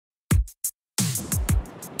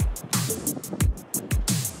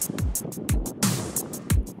It's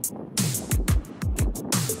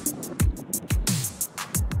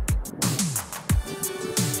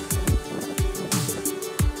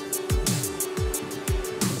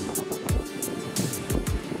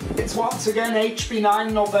once again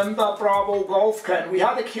HB9 November Bravo Golf Ken. We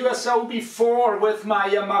had a QSO before with my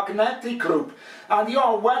magnetic loop, and you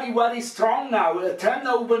are very strong now,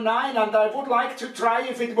 10/9, and I would like to try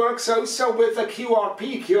if it works also with a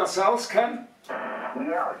QRP, QSLs, Ken.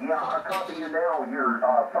 Yeah, I copy you now. You're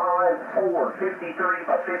 5'4", 53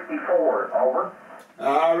 by 54, over.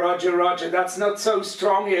 Roger, that's not so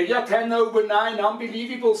strong here. Yeah, 10/9,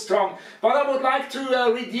 unbelievable strong. But I would like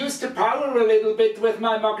to reduce the power a little bit with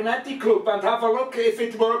my magnetic loop and have a look if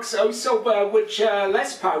it works also with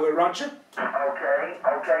less power, Roger.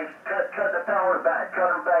 Okay, cut the power back, cut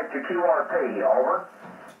her back to QRP, over.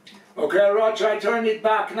 Okay, Roger, I turn it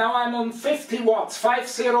back. Now I'm on 50 watts,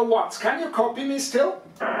 50 watts. Can you copy me still?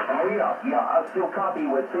 Oh yeah, I still copy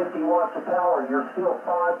with 50 watts of power. You're still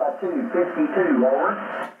 5 by 2, 52, over.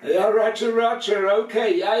 Yeah, Roger,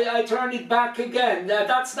 okay. I turn it back again.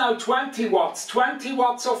 That's now 20 watts. 20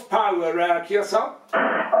 watts of power, QSL.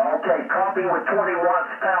 Okay, copy with 20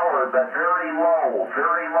 watts power, but very low,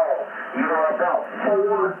 very low. You're about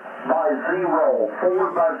 4 by 0,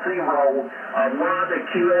 4 by 0. We're on the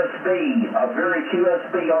QSB, a very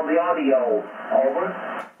QSB on the audio, over.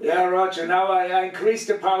 Yeah, Roger, now I increase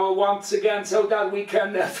the power once again so that we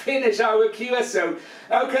can finish our QSO.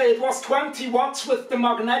 Okay, it was 20 watts with the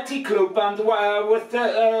magnetic loop, and with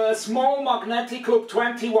the small magnetic loop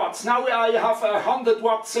 20 watts. Now I have 100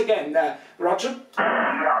 watts again, Roger?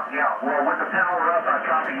 Yeah, well with the power up I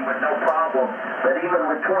copy you with no problem, but even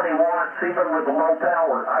with 20 watts, even with the low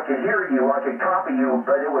power, I could hear you, I could copy you,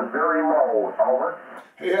 but it was very low, over.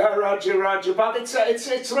 Yeah, Roger, but it's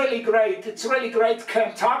really great. It's really great.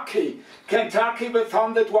 Kentucky with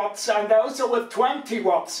 100 watts and also with 20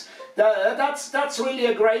 watts. That's really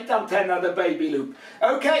a great antenna, the baby loop.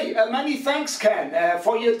 Okay, many thanks, Ken,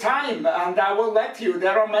 for your time, and I will let you.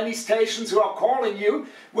 There are many stations who are calling you.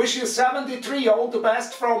 Wish you 73, all the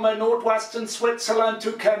best from northwestern Switzerland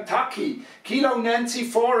to Kentucky. Kilo Nancy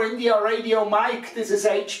 4, India Radio Mike. This is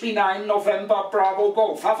HB9 November Bravo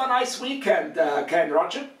Golf. Have a nice weekend, Ken,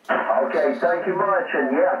 Roger. Okay, thank you much,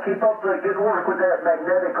 and yeah, keep up the good work with that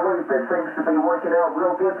magnetic loop. It seems to be working out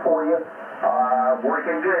real good for you.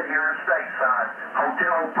 Working good here in stateside.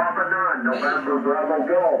 Hotel Papa None, November Bravo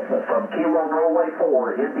Golf from Kilo Norway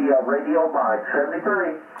 4, India Radio Mike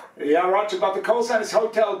 73. Yeah, Roger, but the call sign is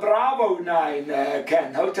Hotel Bravo 9,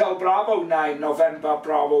 Ken. Hotel Bravo 9, November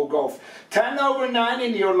Bravo Golf. 10/9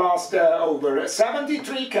 in your last over.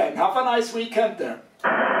 73, Ken. Have a nice weekend there.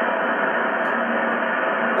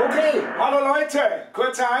 Okay, hallo Leute,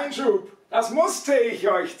 kurzer Einschub. Das musste ich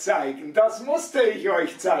euch zeigen, das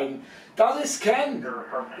ist Ken.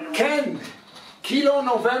 Kilo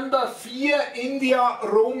November 4, India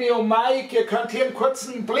Romeo Mike. Ihr könnt hier einen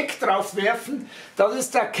kurzen Blick drauf werfen. Das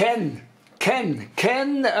ist der Ken.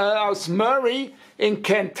 Ken aus Murray in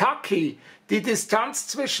Kentucky. Die Distanz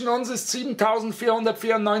zwischen uns ist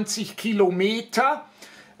 7494 Kilometer.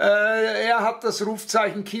 Er hat das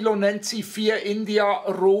Rufzeichen Kilo Nancy 4 India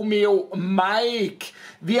Romeo Mike.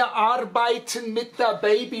 Wir arbeiten mit der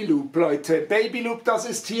Baby Loop, Leute. Baby Loop, das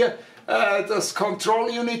ist hier das Control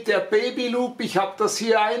Unit der Baby Loop. Ich habe das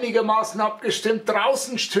hier einigermaßen abgestimmt.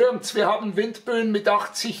 Draußen stürmt's. Wir haben Windböen mit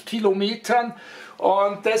 80 Kilometern.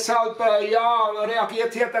 Und deshalb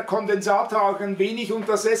reagiert hier der Kondensator auch ein wenig und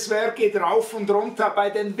das SWR geht rauf und runter bei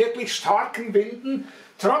den wirklich starken Winden.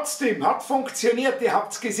 Trotzdem hat funktioniert, ihr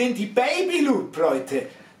habt es gesehen, die Baby Loop, Leute.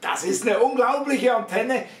 Das ist eine unglaubliche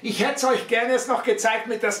Antenne. Ich hätte es euch gerne jetzt noch gezeigt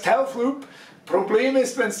mit der Stealth Loop. Problem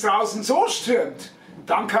ist, wenn es draußen so stürmt,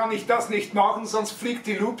 dann kann ich das nicht machen, sonst fliegt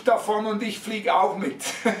die Loop davon und ich fliege auch mit.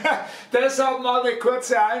 Deshalb mal eine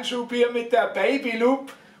kurze Einschub hier mit der Baby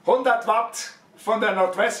Loop. 100 Watt von der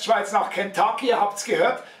Nordwestschweiz nach Kentucky, ihr habt es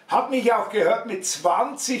gehört. Hat mich auch gehört mit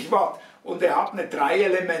 20 Watt. Und er hat eine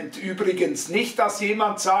 3-Element übrigens. Nicht, dass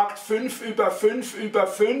jemand sagt 5 über 5 über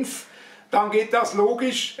 5, dann geht das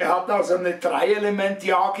logisch. Er hat also eine 3-Element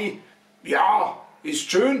Yagi. Ja,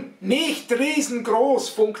 ist schön. Nicht riesengroß,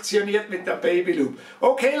 funktioniert mit der Baby Loop.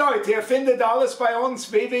 Okay Leute, ihr findet alles bei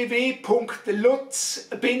uns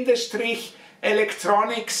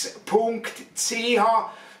www.lutz-electronics.ch.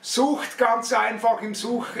 Sucht ganz einfach im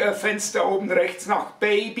Suchfenster oben rechts nach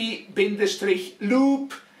Baby-Loop.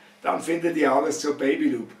 Dann findet ihr alles zur Baby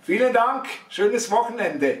Loop. Vielen Dank, schönes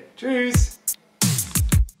Wochenende. Tschüss.